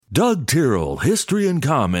Doug Tyrrell History and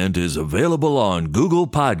Comment is available on Google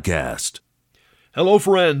Podcast. Hello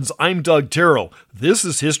friends, I'm Doug Tyrrell. This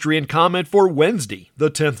is History and Comment for Wednesday,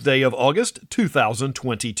 the 10th day of August,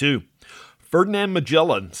 2022. Ferdinand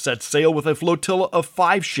Magellan set sail with a flotilla of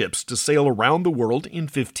 5 ships to sail around the world in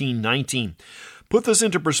 1519. Put this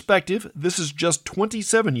into perspective, this is just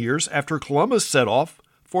 27 years after Columbus set off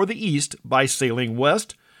for the east by sailing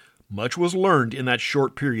west. Much was learned in that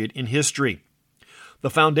short period in history. The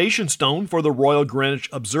foundation stone for the Royal Greenwich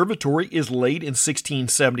Observatory is laid in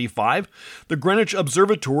 1675. The Greenwich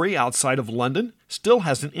Observatory outside of London still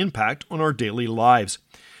has an impact on our daily lives.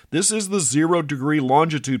 This is the 0-degree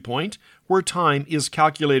longitude point where time is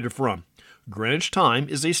calculated from. Greenwich time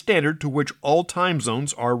is a standard to which all time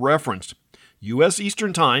zones are referenced. U.S.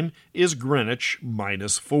 Eastern Time is Greenwich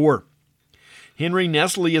 -4. Henry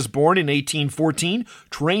Nestle is born in 1814.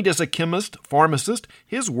 Trained as a chemist, pharmacist,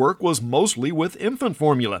 his work was mostly with infant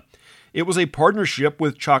formula. It was a partnership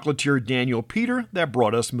with chocolatier Daniel Peter that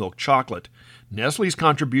brought us milk chocolate. Nestle's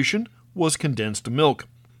contribution was condensed milk.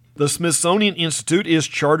 The Smithsonian Institute is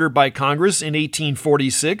chartered by Congress in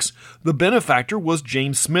 1846. The benefactor was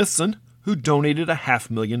James Smithson, who donated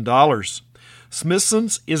 $500,000.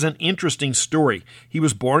 Smithson's is an interesting story. He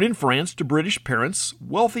was born in France to British parents,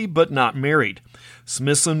 wealthy but not married.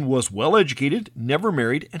 Smithson was well educated, never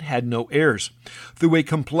married, and had no heirs. Through a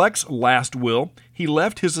complex last will, he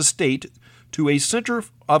left his estate to a center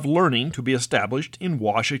of learning to be established in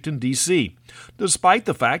Washington, D.C., despite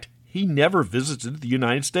the fact he never visited the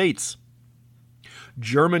United States.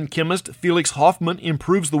 German chemist Felix Hoffmann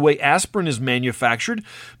improves the way aspirin is manufactured.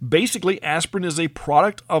 Basically, aspirin is a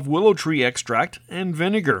product of willow tree extract and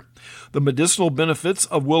vinegar. The medicinal benefits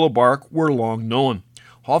of willow bark were long known.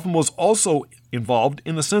 Hoffmann was also involved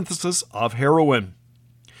in the synthesis of heroin.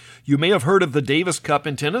 You may have heard of the Davis Cup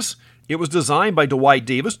in tennis. It was designed by Dwight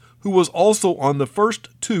Davis, who was also on the first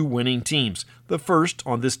 2 winning teams, the first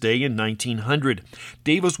on this day in 1900.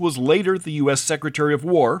 Davis was later the U.S. Secretary of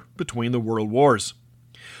War between the World Wars.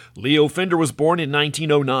 Leo Fender was born in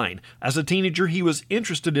 1909. As a teenager, he was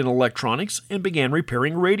interested in electronics and began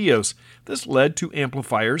repairing radios. This led to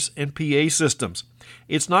amplifiers and PA systems.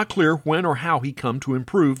 It's not clear when or how he came to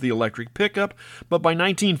improve the electric pickup, but by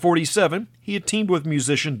 1947, he had teamed with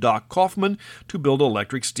musician Doc Kaufman to build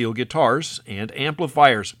electric steel guitars and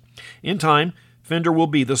amplifiers. In time, Fender will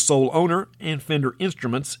be the sole owner, and Fender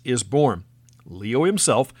Instruments is born. Leo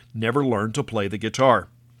himself never learned to play the guitar.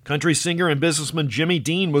 Country singer and businessman Jimmy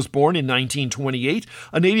Dean was born in 1928.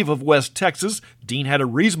 A native of West Texas, Dean had a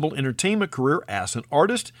reasonable entertainment career as an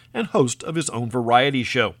artist and host of his own variety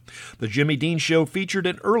show. The Jimmy Dean Show featured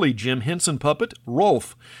an early Jim Henson puppet,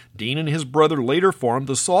 Rolf. Dean and his brother later formed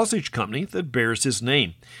the sausage company that bears his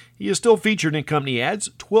name. He is still featured in company ads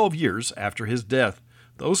 12 years after his death.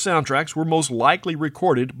 Those soundtracks were most likely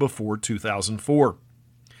recorded before 2004.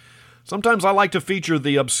 Sometimes I like to feature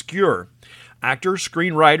the obscure. Actor,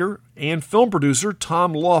 screenwriter, and film producer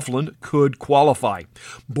Tom Laughlin could qualify.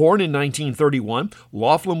 Born in 1931,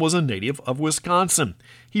 Laughlin was a native of Wisconsin.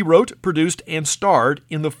 He wrote, produced, and starred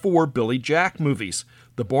in the 4 Billy Jack movies: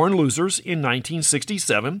 The Born Losers in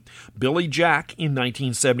 1967, Billy Jack in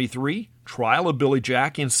 1973, Trial of Billy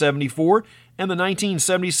Jack in 1974, and the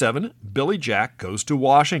 1977 Billy Jack Goes to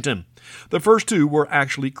Washington. The first 2 were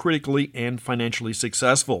actually critically and financially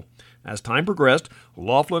successful. As time progressed,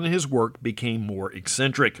 Laughlin and his work became more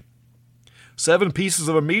eccentric. 7 pieces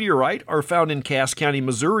of a meteorite are found in Cass County,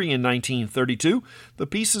 Missouri in 1932. The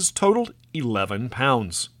pieces totaled 11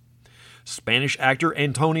 pounds. Spanish actor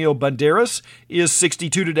Antonio Banderas is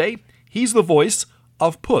 62 today. He's the voice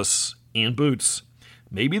of Puss in Boots.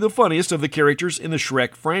 Maybe the funniest of the characters in the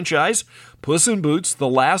Shrek franchise, Puss in Boots: The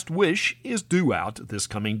Last Wish is due out this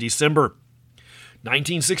coming December.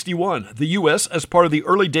 1961, the U.S., as part of the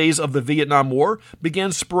early days of the Vietnam War,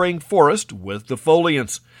 began spraying forest with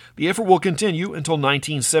defoliants. The effort will continue until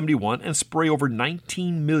 1971 and spray over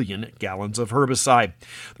 19 million gallons of herbicide.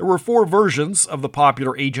 There were 4 versions of the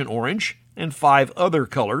popular Agent Orange and 5 other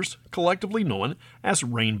colors, collectively known as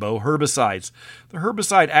rainbow herbicides. The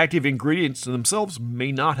herbicide active ingredients themselves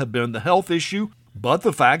may not have been the health issue, but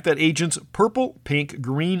the fact that agents purple, pink,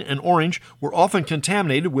 green, and orange were often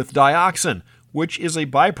contaminated with dioxin, which is a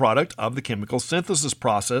byproduct of the chemical synthesis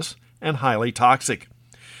process and highly toxic.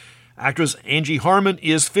 Actress Angie Harmon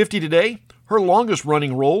is 50 today. Her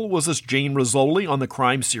longest-running role was as Jane Rizzoli on the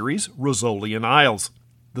crime series Rizzoli and Isles.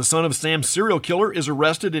 The son of Sam serial killer is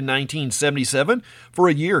arrested in 1977. For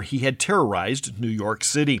a year, he had terrorized New York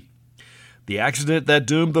City. The accident that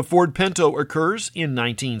doomed the Ford Pinto occurs in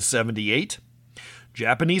 1978.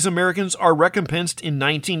 Japanese Americans are recompensed in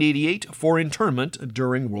 1988 for internment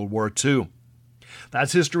during World War II.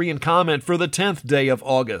 That's History and Comment for the 10th day of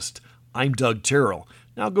August. I'm Doug Terrell.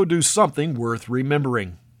 Now go do something worth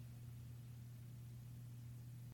remembering.